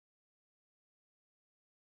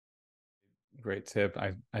great tip.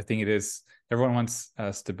 I think it is, everyone wants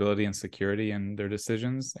stability and security in their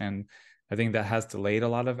decisions. And I think that has delayed a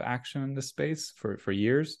lot of action in this space for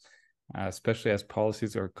years, especially as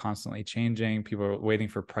policies are constantly changing. People are waiting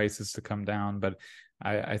for prices to come down. But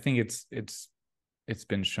I think it's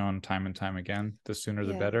been shown time and time again, the sooner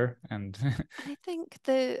the Yeah. better. And I think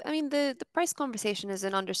the price conversation is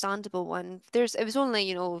an understandable one. It was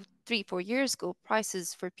only, 3, 4 years ago,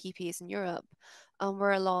 prices for PPAs in Europe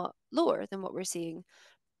were a lot lower than what we're seeing.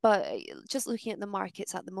 But just looking at the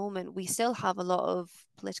markets at the moment, we still have a lot of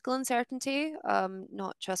political uncertainty,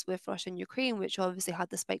 not just with Russia and Ukraine, which obviously had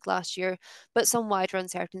the spike last year, but some wider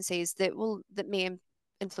uncertainties that may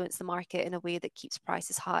influence the market in a way that keeps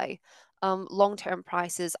prices high. Long-term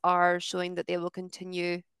prices are showing that they will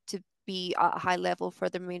continue to be at a high level for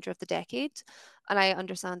the remainder of the decade, and I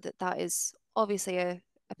understand that that is obviously a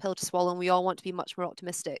pill to swallow, and we all want to be much more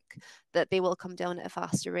optimistic that they will come down at a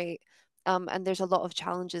faster rate. And there's a lot of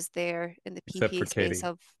challenges there in the except for PPA space Katie,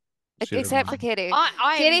 of, she doesn't except want for to. Katie.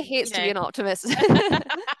 I'm, Katie hates to be an optimist.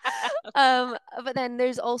 But then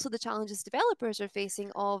there's also the challenges developers are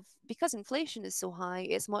facing of, because inflation is so high,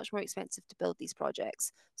 it's much more expensive to build these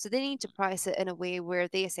projects. So they need to price it in a way where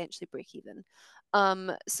they essentially break even.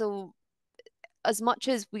 So as much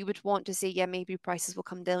as we would want to say, yeah, maybe prices will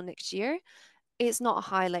come down next year, it's not a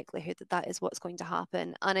high likelihood that that is what's going to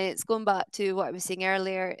happen. And it's going back to what I was saying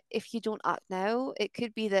earlier. If you don't act now, it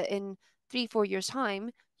could be that in 3, 4 years' time,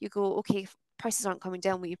 you go, okay, prices aren't coming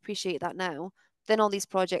down. We appreciate that now. Then all these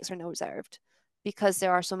projects are now reserved because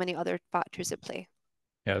there are so many other factors at play.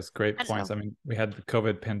 Yeah, it's great And points. So, I mean, we had the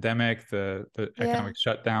COVID pandemic, the yeah. economic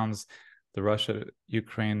shutdowns, the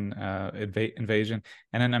Russia-Ukraine invasion,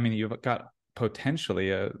 and then I mean, you've got potentially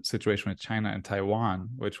a situation with China and Taiwan,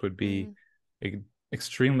 which would be Mm,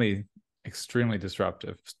 extremely, extremely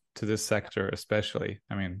disruptive to this sector, especially.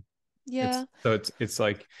 I mean, yeah. it's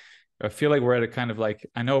like I feel like we're at a kind of like,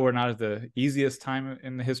 I know we're not at the easiest time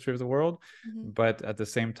in the history of the world, Mhm. but at the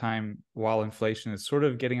same time, while inflation is sort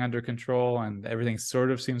of getting under control and everything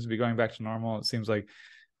sort of seems to be going back to normal, it seems like,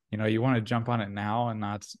 you want to jump on it now and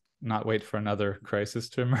not wait for another crisis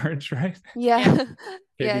to emerge, right? yeah, Yeah.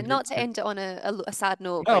 Yeah. Katie, Not to end it on a sad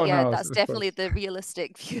note, but no, yeah, no, that's of definitely course. the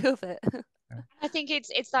realistic view of it. I think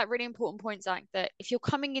it's that really important point, Zach, that if you're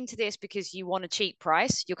coming into this because you want a cheap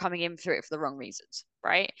price, you're coming in for it for the wrong reasons,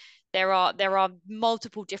 right? There are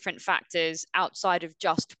multiple different factors outside of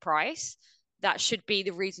just price that should be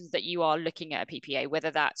the reasons that you are looking at a PPA,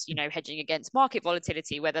 whether that's, hedging against market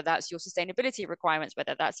volatility, whether that's your sustainability requirements,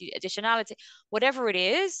 whether that's the additionality, whatever it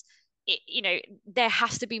is, there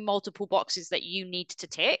has to be multiple boxes that you need to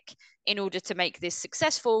tick in order to make this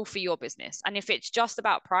successful for your business. And if it's just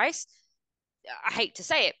about price, I hate to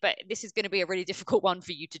say it, but this is going to be a really difficult one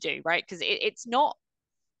for you to do, right? Because it's not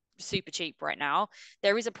super cheap right now.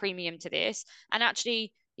 There is a premium to this. And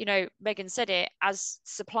actually, Megan said it, as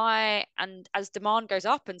supply and as demand goes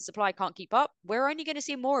up and supply can't keep up, we're only going to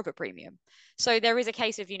see more of a premium. So there is a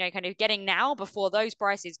case of, kind of getting now before those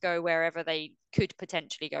prices go wherever they could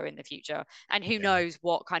potentially go in the future. And who Yeah. knows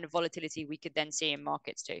what kind of volatility we could then see in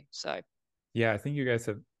markets too. So Yeah, I think you guys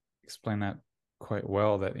have explained that quite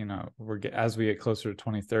well, that, as we get closer to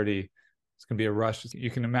 2030, it's going to be a rush. You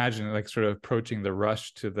can imagine like sort of approaching the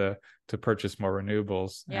rush to purchase more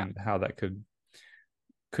renewables, yeah. and how that could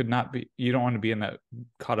not be, you don't want to be in that,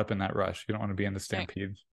 caught up in that rush. You don't want to be in the No.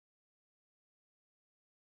 stampede.